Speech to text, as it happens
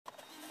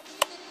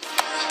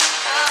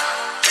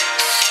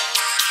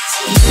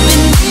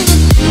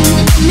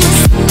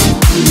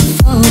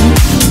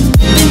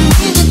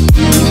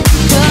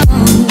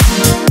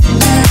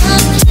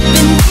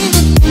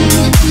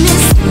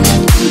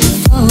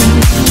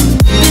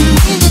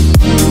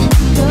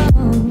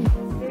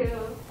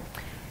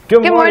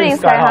Good morning,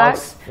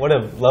 SkyHawks. What a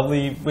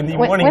lovely windy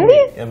morning.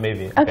 Windy? Yeah,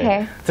 maybe.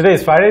 Okay. Today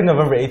is Friday,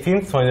 November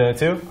 18th,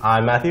 2022.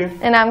 I'm Matthew.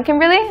 And I'm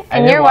Kimberly.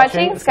 And you're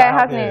watching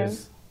SkyHawk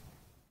News.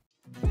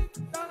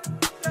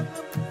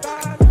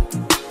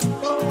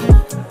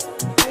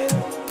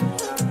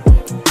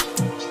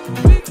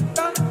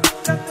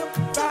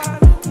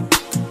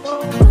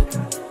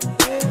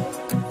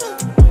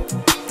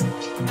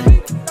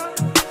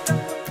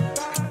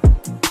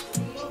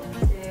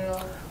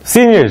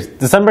 Seniors,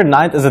 December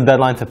 9th is the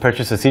deadline to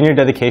purchase a senior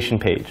dedication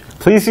page.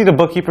 Please see the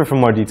bookkeeper for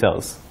more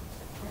details.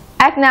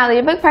 Act now, the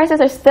yearbook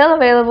prices are still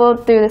available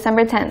through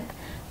December 10th.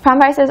 Prom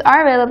prices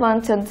are available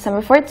until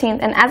December 14th,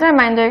 and as a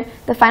reminder,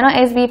 the final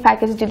ASB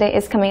package due date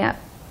is coming up.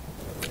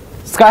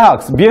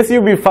 SkyHawks,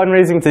 BSU will be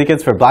fundraising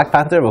tickets for Black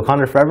Panther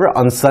Wakanda Forever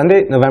on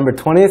Sunday, November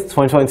 20th,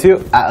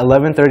 2022 at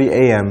 11:30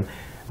 a.m.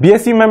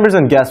 BSU members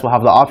and guests will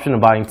have the option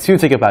of buying 2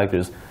 ticket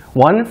packages,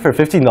 one for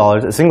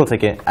 $15, a single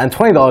ticket, and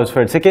 $20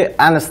 for a ticket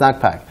and a snack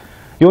pack.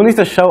 You will need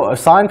to show a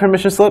signed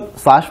permission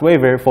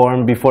slip/waiver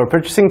form before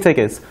purchasing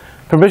tickets.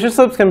 Permission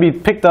slips can be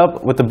picked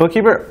up with the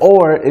bookkeeper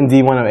or in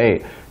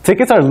D108.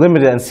 Tickets are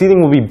limited and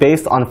seating will be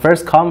based on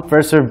first-come,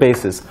 first-served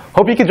basis.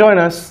 Hope you can join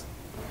us.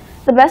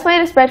 The best way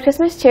to spread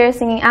Christmas cheer is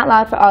singing out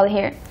loud for all to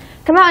hear.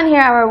 Come out and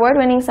hear our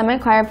award-winning Summit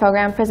Choir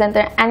program present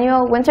their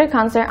annual winter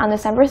concert on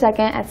December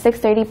 2nd at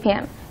 6:30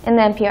 p.m. in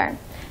the NPR.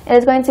 It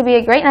is going to be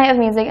a great night of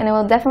music and it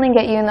will definitely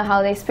get you in the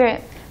holiday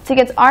spirit.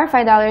 Tickets are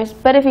 $5,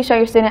 but if you show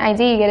your student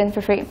ID, you get in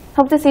for free.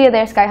 Hope to see you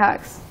there,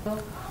 SkyHawks.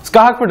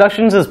 SkyHawk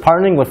Productions is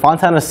partnering with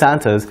Fontana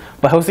Santas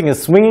by hosting a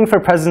Swinging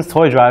for Presents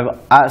toy drive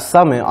at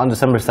Summit on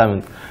December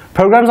 7th.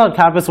 Programs on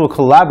campus will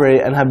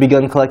collaborate and have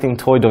begun collecting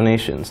toy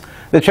donations.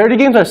 The charity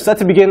games are set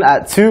to begin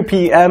at 2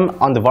 p.m.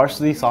 on the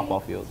varsity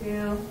softball field.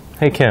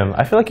 Hey Kim,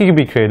 I feel like you could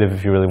be creative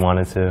if you really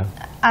wanted to.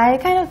 I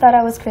kind of thought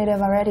I was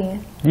creative already.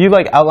 You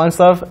like outline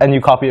stuff and you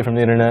copy it from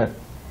the internet?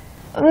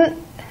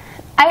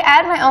 I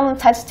add my own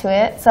touch to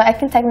it, so I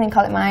can technically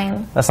call it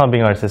mine. That's not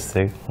being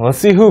artistic. Well, let's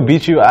see who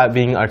beat you at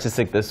being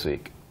artistic this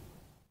week.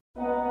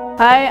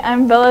 Hi,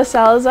 I'm Bella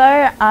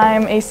Salazar.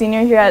 I'm a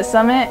senior here at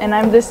Summit, and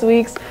I'm this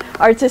week's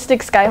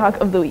Artistic SkyHawk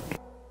of the Week.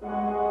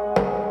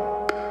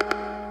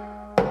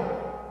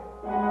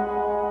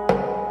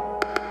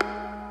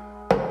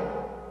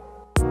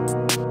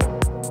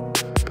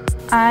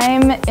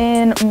 I'm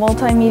in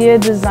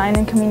Multimedia Design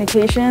and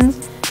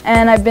Communications,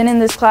 and I've been in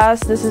this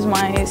class. This is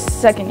my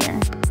 2nd year.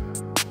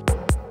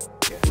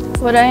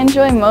 What I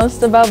enjoy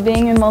most about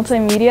being in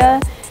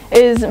multimedia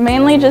is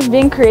mainly just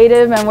being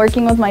creative and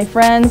working with my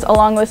friends,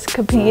 along with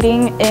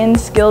competing in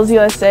Skills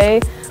USA,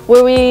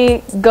 where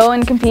we go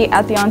and compete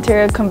at the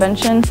Ontario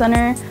Convention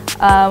Center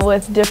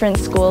with different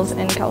schools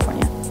in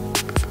California.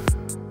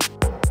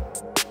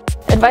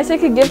 Advice I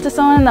could give to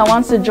someone that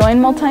wants to join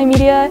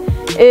multimedia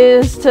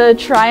is to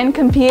try and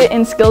compete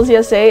in Skills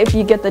USA if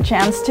you get the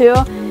chance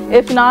to.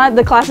 If not,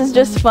 the class is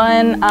just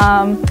fun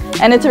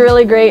and it's a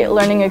really great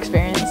learning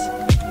experience.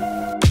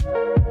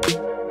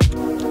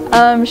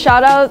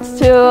 Shout outs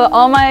to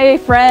all my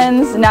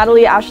friends,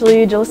 Natalie,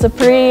 Ashley, Jalissa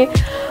Pri,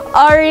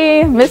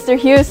 Ari, Mr.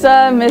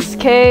 Husa, Miss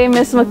K,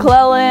 Miss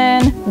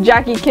McClellan,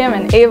 Jackie, Kim,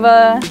 and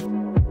Ava.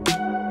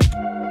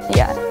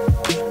 Yeah.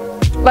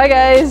 Bye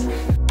guys.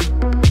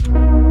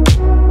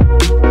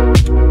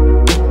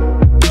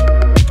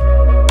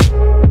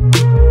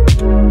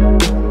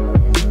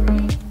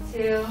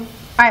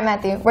 All right,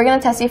 Matthew, we're going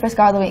to test you for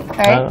Scholar of the Week, all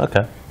right?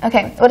 Okay.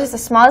 Okay, what is the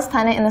smallest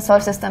planet in the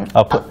solar system?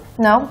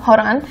 No, hold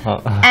on.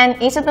 Oh.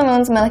 And each of the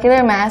moon's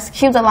molecular mass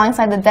cubed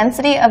alongside the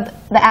density of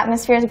the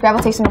atmosphere's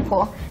gravitational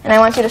pull. And I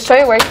want you to show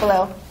your work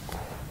below.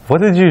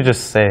 What did you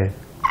just say?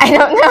 I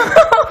don't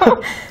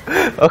know.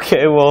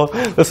 Okay, well,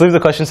 let's leave the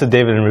questions to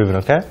David and Ruben,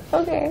 okay?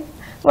 Okay.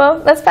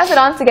 Well, let's pass it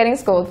on to Getting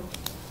Schooled.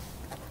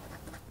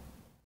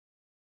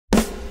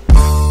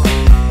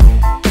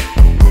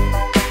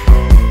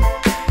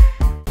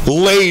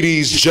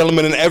 Ladies,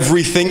 gentlemen, and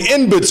everything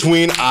in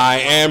between, I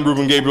am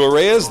Ruben Gabriel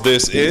Reyes.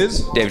 This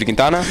is David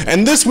Quintana.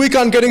 And this week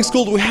on Getting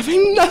Schooled, we have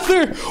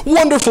another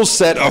wonderful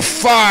set of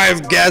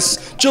 5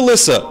 guests.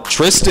 Jalissa,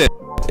 Tristan,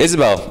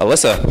 Isabella,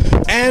 Alyssa,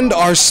 and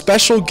our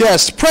special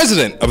guest,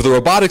 President of the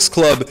Robotics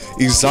Club,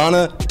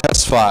 Izana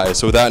Tesfaye.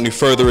 So without any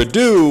further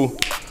ado,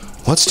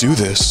 let's do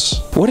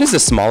this. What is the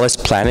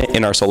smallest planet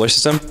in our solar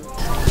system?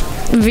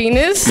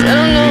 Venus? I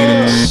don't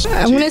know.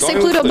 I'm gonna say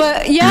Pluto,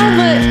 but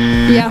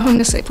I'm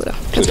gonna say Pluto.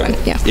 That's fine.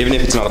 Yeah. Even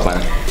if it's not a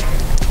planet.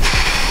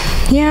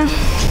 Yeah.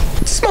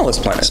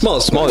 Smallest planet.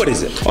 Smallest. What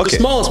is it? Okay. The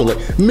smallest one,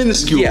 like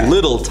minuscule,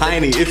 little,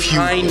 tiny, if you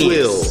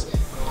will.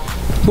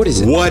 What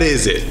is it? What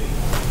is it?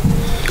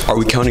 Are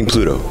we counting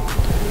Pluto?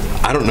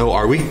 I don't know.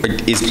 Are we? Or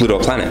is Pluto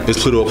a planet? Is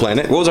Pluto a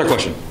planet? What was our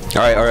question?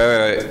 All right.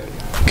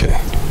 Okay.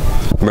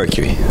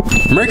 Mercury.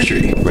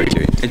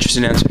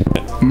 Interesting answer.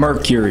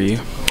 Mercury.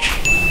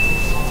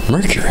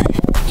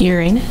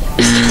 Uranus.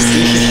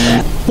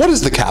 What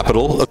is the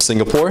capital of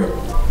Singapore?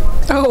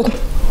 Oh.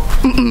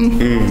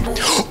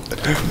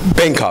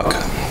 Bangkok.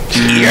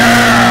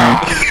 Yeah!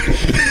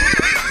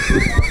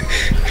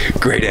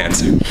 Great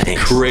answer.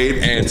 Thanks.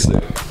 Great answer.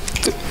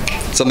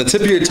 It's on the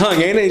tip of your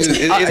tongue, ain't it?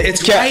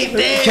 It's right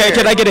there.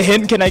 Can I get a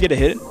hint? Can I get a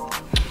hint?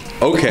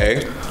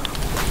 Okay.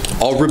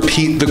 I'll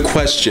repeat the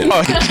question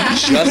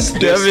just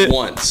this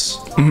once.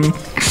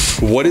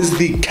 What is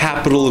the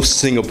capital of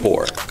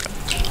Singapore?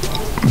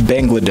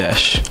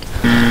 Bangladesh.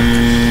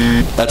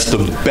 That's the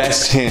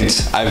best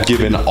hint I've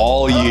given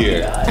all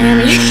year.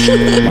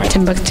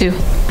 Timbuktu.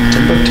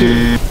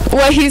 Timbuktu.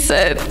 What he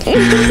said.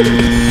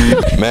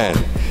 Man,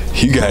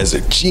 you guys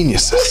are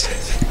geniuses.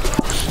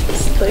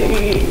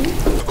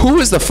 Who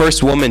was the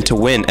first woman to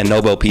win a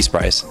Nobel Peace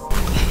Prize?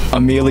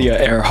 Amelia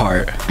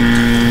Earhart.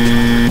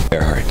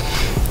 Earhart.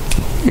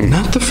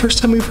 Not the first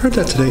time we've heard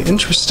that today.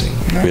 Interesting.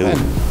 Really?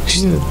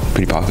 She's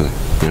pretty popular.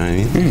 You know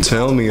what I mean?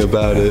 Tell me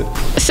about it.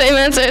 Same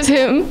answer as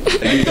him.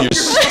 You're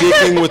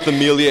sticking with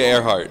Amelia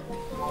Earhart.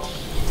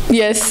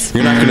 Yes.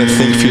 You're not gonna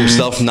think for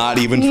yourself, not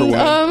even for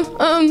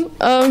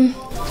women?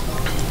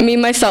 Me,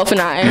 myself,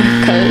 and I,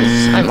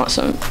 because I'm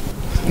awesome.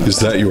 Is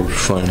that your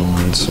final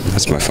answer?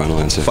 That's my final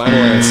answer. Final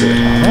answer.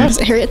 Was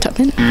it Harriet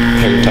Tubman?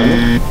 Harriet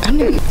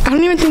Tubman? I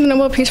don't even think the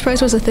Nobel Peace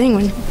Prize was a thing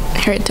when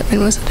Harriet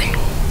Tubman was a thing.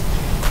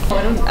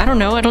 I don't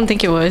know. I don't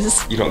think it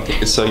was. You don't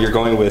think so? You're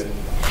going with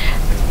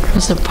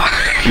Rosa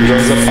Parks.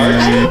 Rosa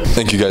Parks?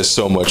 Thank you guys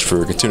so much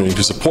for continuing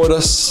to support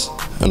us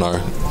and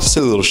our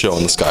silly little show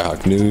on the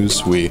SkyHawk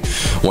News. We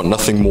want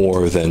nothing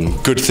more than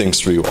good things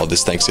for you all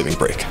this Thanksgiving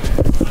break.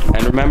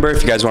 And remember,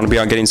 if you guys want to be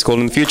on Getting Schooled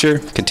in the future,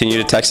 continue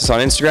to text us on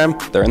Instagram.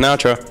 They're in the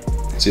outro.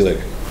 See you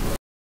later.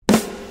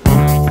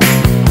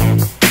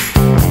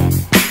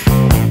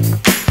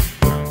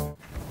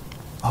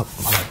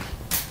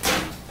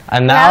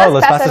 And now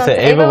let's pass it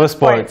to Ava with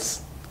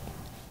sports.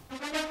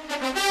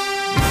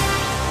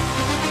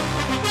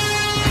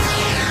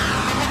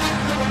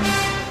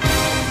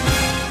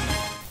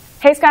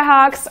 Hey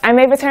SkyHawks, I'm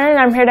Ava Turner and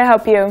I'm here to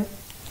help you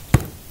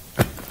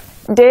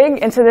dig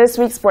into this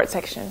week's sports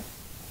section.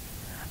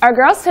 Our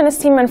girls tennis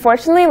team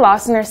unfortunately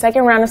lost in their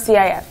second round of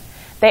CIF.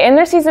 They end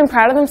their season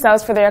proud of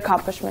themselves for their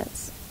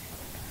accomplishments.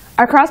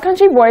 Our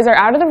cross-country boys are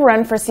out of the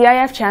run for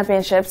CIF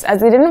championships as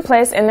they didn't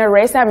place in their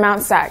race at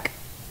Mount Sac.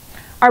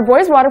 Our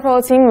boys water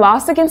polo team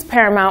lost against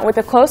Paramount with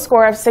a close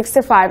score of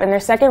 6-5 in their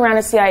second round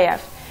of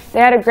CIF. They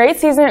had a great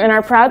season and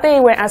are proud they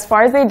went as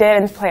far as they did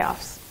in the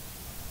playoffs.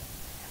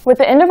 With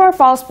the end of our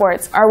fall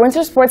sports, our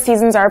winter sports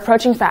seasons are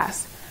approaching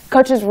fast.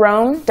 Coaches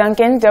Rome,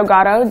 Duncan,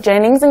 Delgado,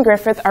 Jennings, and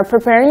Griffith are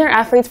preparing their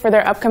athletes for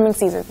their upcoming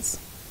seasons.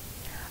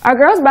 Our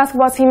girls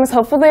basketball team is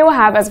hopeful they will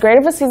have as great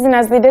of a season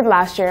as they did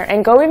last year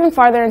and go even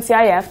farther in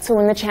CIF to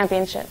win the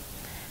championship.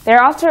 They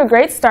are off to a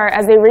great start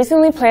as they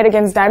recently played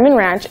against Diamond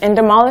Ranch and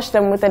demolished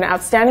them with an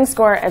outstanding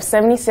score of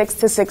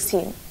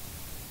 76-16.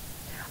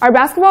 Our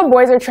basketball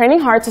boys are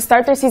training hard to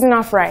start their season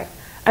off right.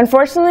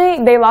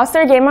 Unfortunately, they lost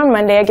their game on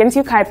Monday against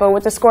Ukaipa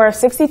with a score of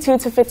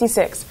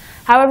 62-56.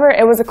 However,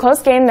 it was a close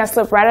game that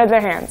slipped right out of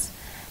their hands.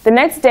 The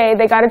next day,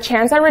 they got a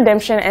chance at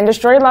redemption and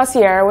destroyed La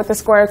Sierra with a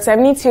score of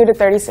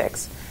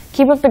 72-36.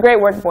 Keep up the great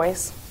work,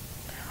 boys.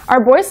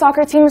 Our boys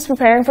soccer team is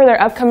preparing for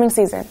their upcoming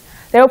season.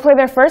 They will play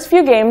their first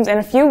few games in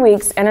a few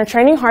weeks and are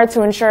training hard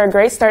to ensure a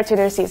great start to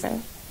their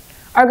season.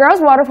 Our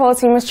girls water polo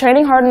team is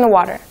training hard in the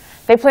water.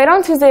 They played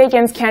on Tuesday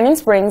against Canyon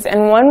Springs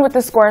and won with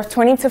a score of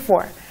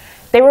 20-4.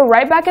 They were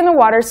right back in the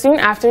water soon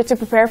after to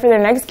prepare for their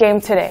next game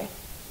today.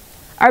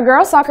 Our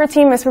girls soccer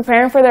team is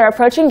preparing for their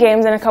approaching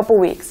games in a couple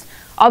weeks.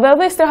 Although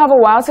they still have a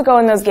while to go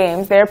in those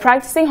games, they are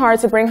practicing hard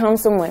to bring home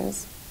some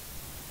wins.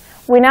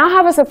 We now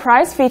have a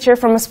surprise feature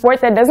from a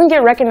sport that doesn't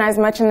get recognized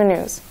much in the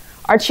news.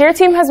 Our cheer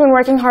team has been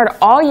working hard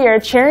all year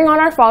cheering on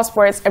our fall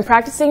sports and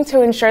practicing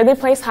to ensure they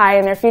place high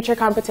in their future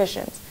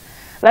competitions.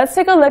 Let's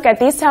take a look at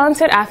these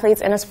talented athletes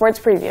in a sports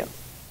preview.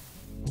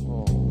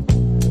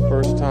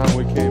 First time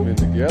we came in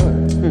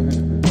together.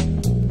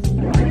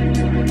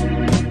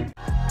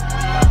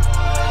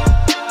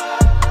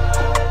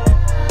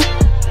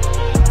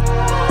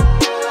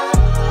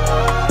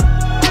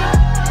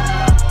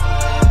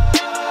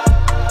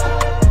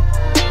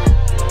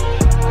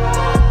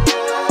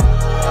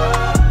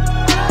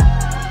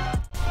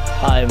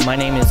 Hi, my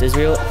name is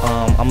Israel.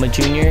 I'm a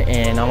junior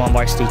and I'm on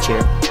varsity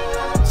cheer.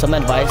 Some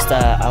advice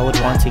that I would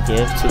want to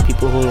give to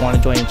people who want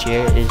to join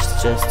cheer is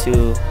just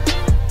to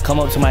come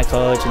up to my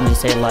coach and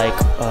just say like,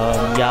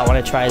 yeah, I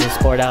want to try this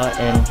sport out,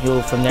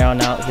 and from there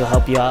on out, he'll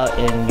help you out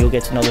and you'll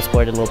get to know the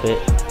sport a little bit.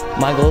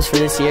 My goals for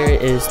this year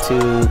is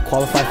to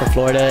qualify for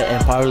Florida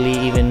and probably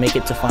even make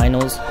it to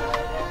finals,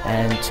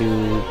 and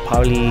to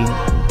probably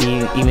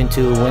be even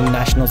to win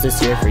nationals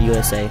this year for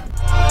USA.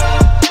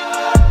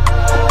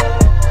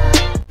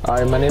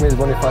 Hi, my name is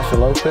Bonifacio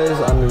Lopez.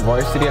 I'm in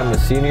varsity, I'm a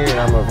senior, and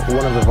I'm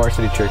one of the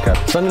varsity cheer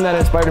captains. Something that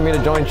inspired me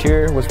to join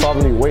cheer was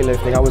probably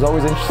weightlifting. I was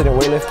always interested in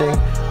weightlifting,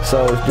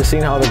 so just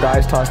seeing how the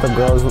guys tossed up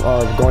girls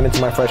going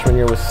into my freshman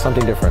year was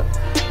something different.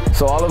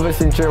 So all of us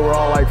in cheer, we're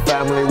all like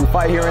family. We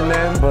fight here and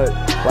then, but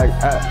like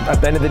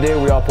at the end of the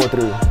day, we all pull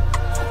through.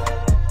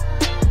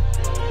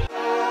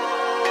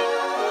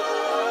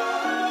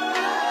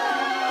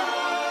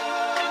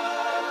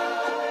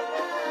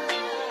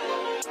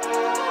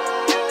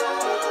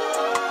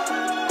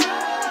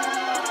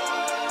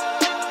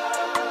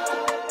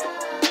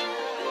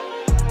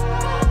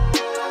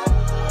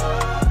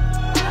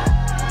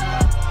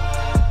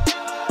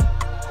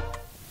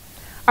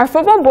 Our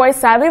football boys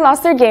sadly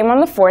lost their game on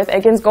the 4th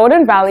against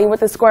Golden Valley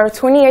with a score of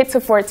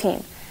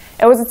 28-14.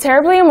 It was a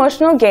terribly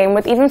emotional game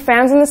with even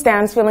fans in the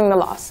stands feeling the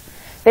loss.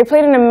 They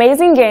played an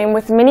amazing game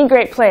with many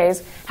great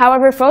plays,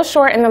 however fell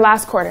short in the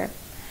last quarter.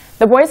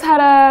 The boys had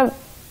a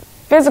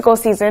physical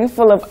season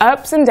full of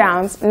ups and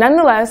downs.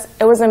 Nonetheless,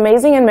 it was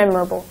amazing and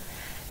memorable.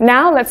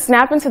 Now let's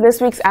snap into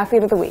this week's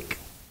Athlete of the Week.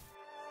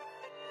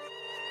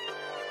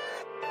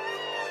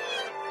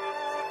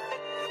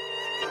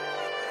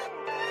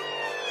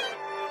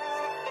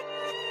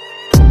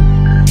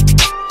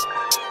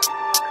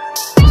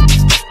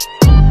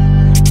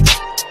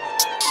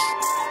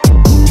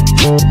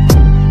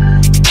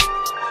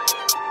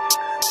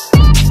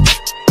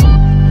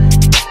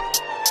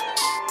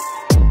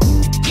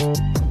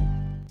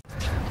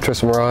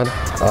 Murad.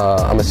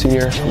 I'm a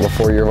senior, I'm a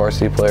 4-year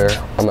varsity player,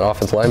 I'm an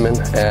offensive lineman,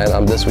 and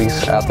I'm this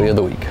week's Athlete of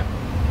the Week.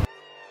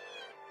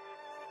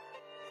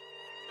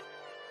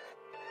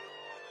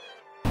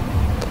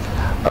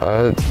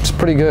 It's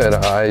pretty good.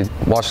 I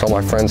watched all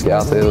my friends get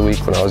Athlete of the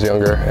Week when I was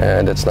younger,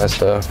 and it's nice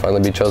to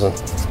finally be chosen.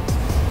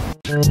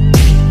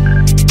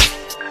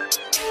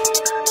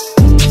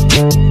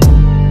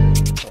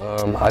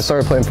 I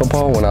started playing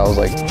football when I was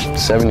like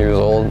 7 years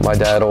old. My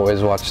dad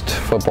always watched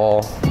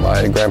football.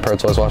 My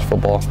grandparents always watched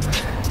football.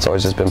 It's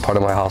always just been part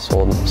of my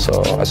household.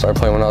 So I started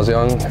playing when I was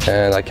young,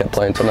 and I kept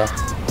playing till now.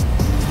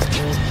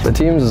 The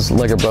team is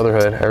like a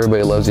brotherhood.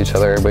 Everybody loves each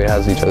other. Everybody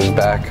has each other's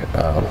back.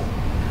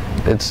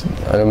 It's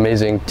an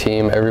amazing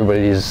team.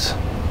 Everybody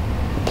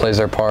plays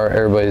their part.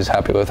 Everybody's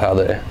happy with how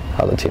the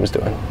team's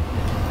doing.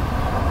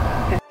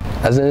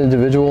 As an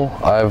individual,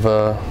 I've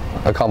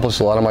accomplished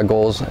a lot of my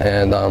goals,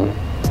 and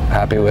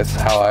happy with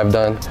how I've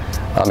done.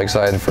 I'm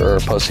excited for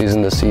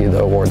postseason to see the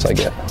awards I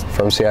get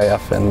from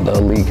CIF and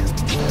the league.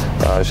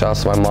 Shout out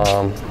to my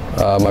mom,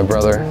 my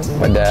brother,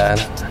 my dad,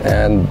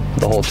 and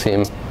the whole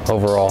team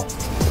overall.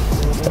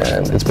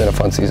 And it's been a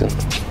fun season.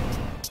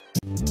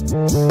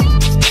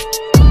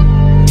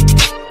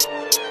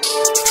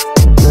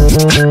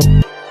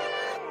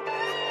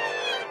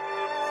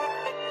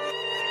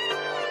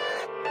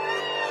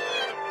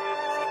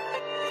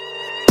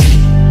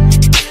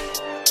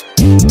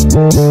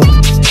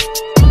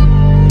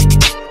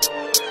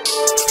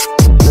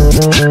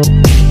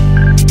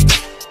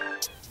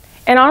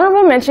 An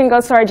honorable mention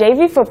goes to our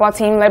JV football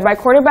team led by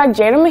quarterback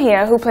Jada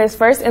Mejia, who plays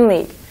first in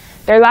league.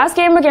 Their last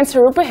game against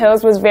Harupa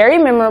Hills was very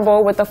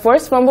memorable with a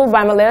forced fumble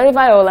by Mallory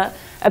Viola,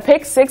 a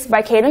pick 6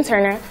 by Caden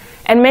Turner,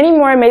 and many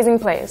more amazing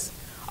plays.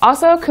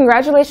 Also,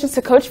 congratulations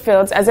to Coach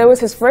Fields, as it was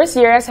his first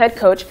year as head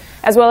coach,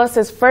 as well as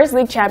his first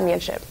league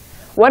championship.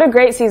 What a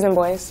great season,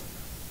 boys.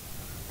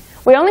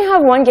 We only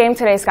have one game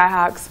today,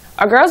 SkyHawks.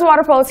 Our girls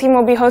water polo team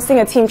will be hosting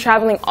a team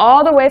traveling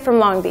all the way from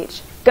Long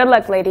Beach. Good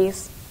luck,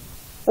 ladies.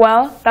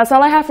 Well, that's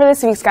all I have for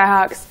this week,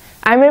 SkyHawks.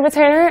 I'm Ava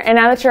Turner, and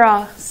now that you're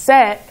all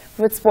set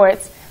with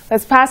sports,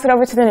 let's pass it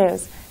over to the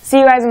news. See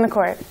you guys in the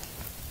court.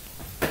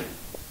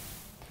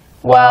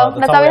 Well,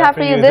 that's all we have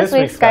for you this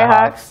week,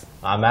 SkyHawks.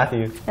 I'm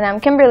Matthew. And I'm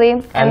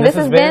Kimberly. And this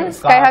has been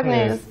SkyHawk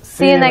News.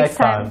 See you next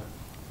time.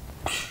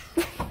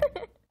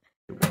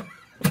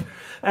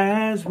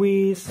 As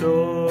we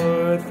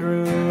soar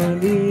through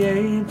the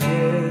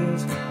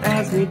ages,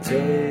 as we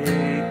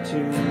take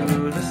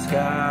to the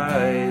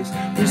skies,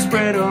 we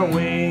spread our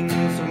wings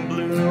in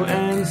blue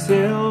and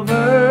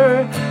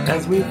silver,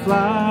 as we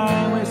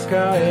fly with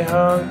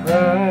SkyHawk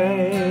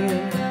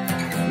pride,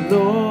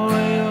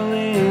 loyal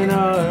in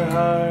our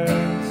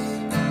hearts,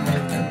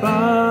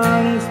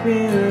 body,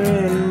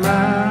 spirit, and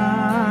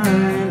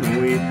mind.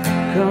 We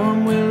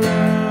come, we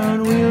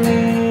learn, we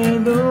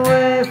lead the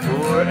way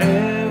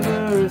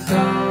forever,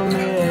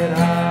 summit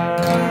high.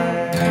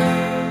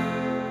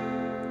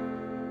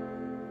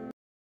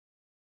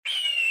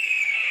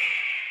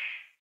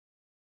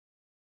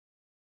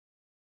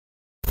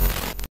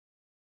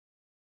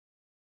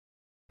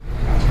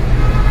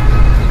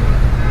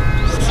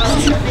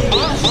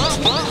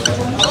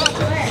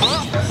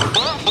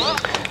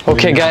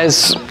 Okay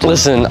guys,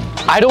 listen,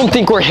 I don't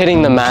think we're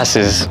hitting the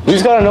masses. We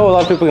just gotta know what a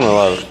lot of people are gonna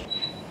love.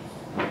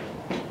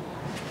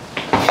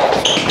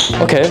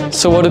 Okay,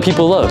 so what do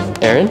people love?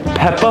 Aaron?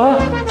 Peppa?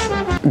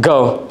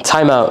 Go,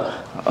 time out.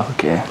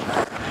 Okay.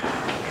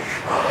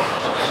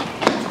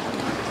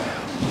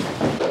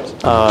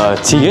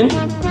 Tegan?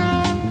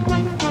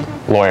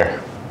 Lawyer.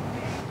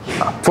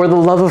 For the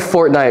love of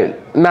Fortnite.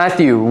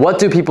 Matthew, what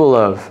do people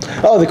love?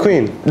 Oh, the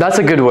Queen. That's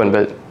a good one,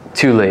 but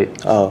too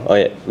late. Oh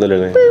yeah,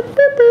 literally.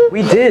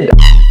 We did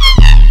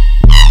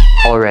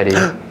already.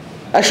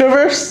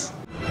 Extroverse?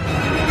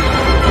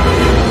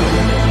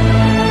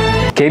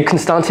 Gabe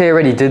Constante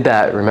already did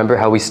that. Remember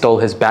how we stole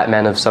his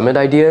Batman of Summit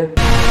idea?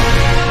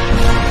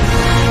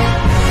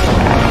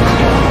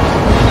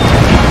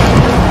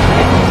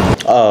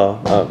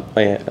 Oh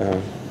yeah.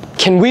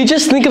 Can we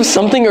just think of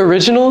something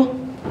original?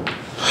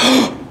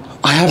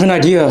 I have an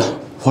idea.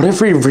 What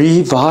if we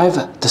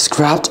revive the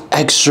scrapped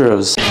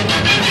Extros?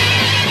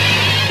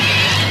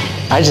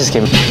 I just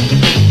came.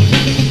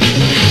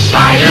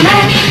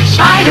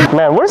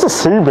 Man, where's the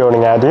city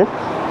building at, dude?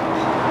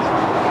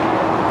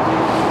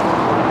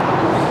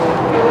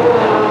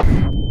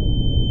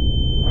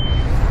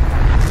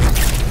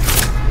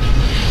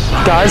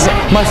 Guys,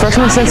 my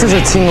freshman senses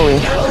are tingling.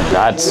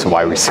 That's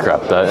why we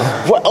scrapped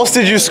that. What else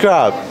did you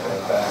scrap?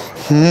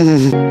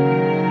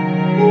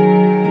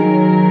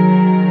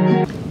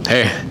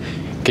 Hey,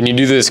 can you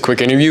do this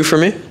quick interview for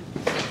me?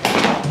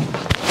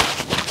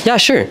 Yeah,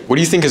 sure. What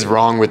do you think is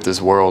wrong with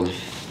this world?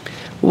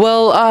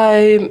 Well,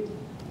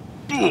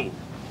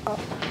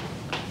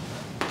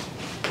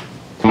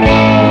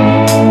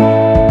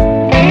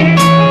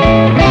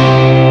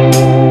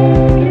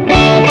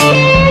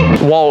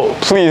 Whoa,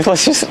 please,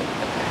 let's just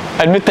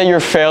admit that you're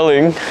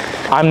failing.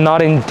 I'm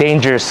not in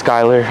danger,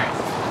 Skylar.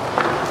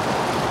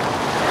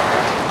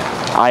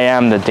 I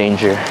am the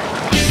danger.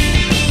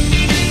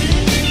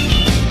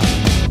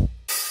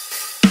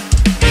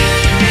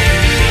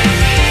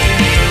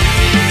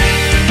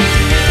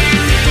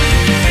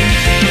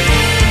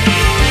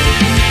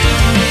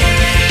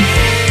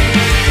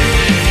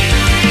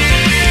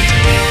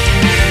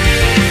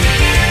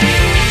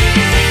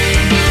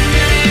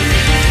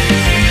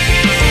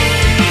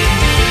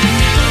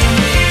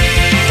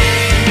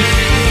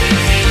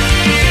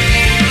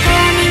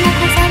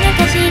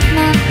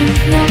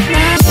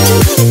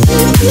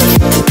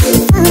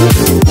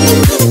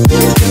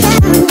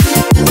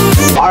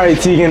 Alright,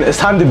 Tegan, it's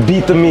time to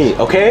beat the meat,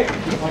 okay?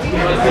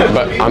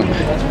 But I'm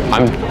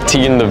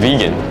Tegan the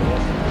vegan.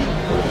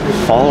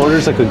 Follow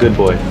orders like a good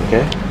boy,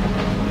 okay?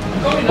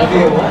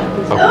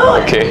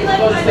 Oh, okay.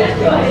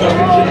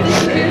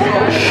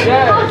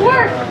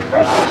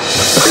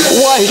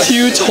 why do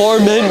you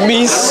torment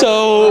me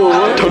so?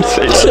 Don't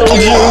say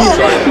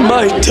Children,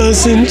 my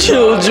dozen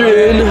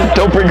children.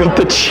 Don't bring up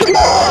the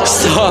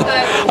Stop,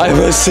 I'm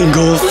a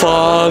single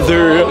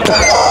father.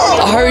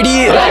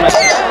 Artie,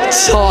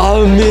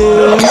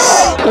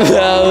 Thomas,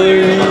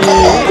 Valerie,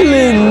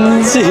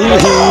 Lindsay,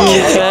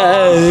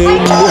 Ken,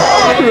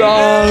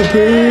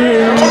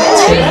 Robert,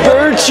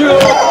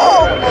 Bertram.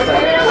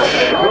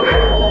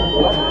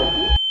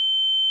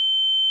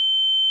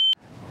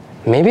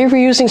 Maybe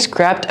reusing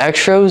scrapped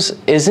extros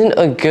isn't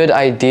a good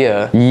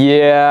idea.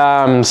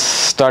 Yeah, I'm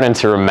starting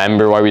to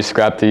remember why we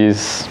scrapped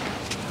these.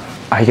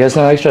 I guess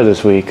no extra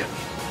this week.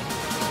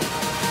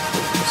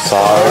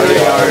 Sorry,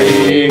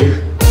 Artie.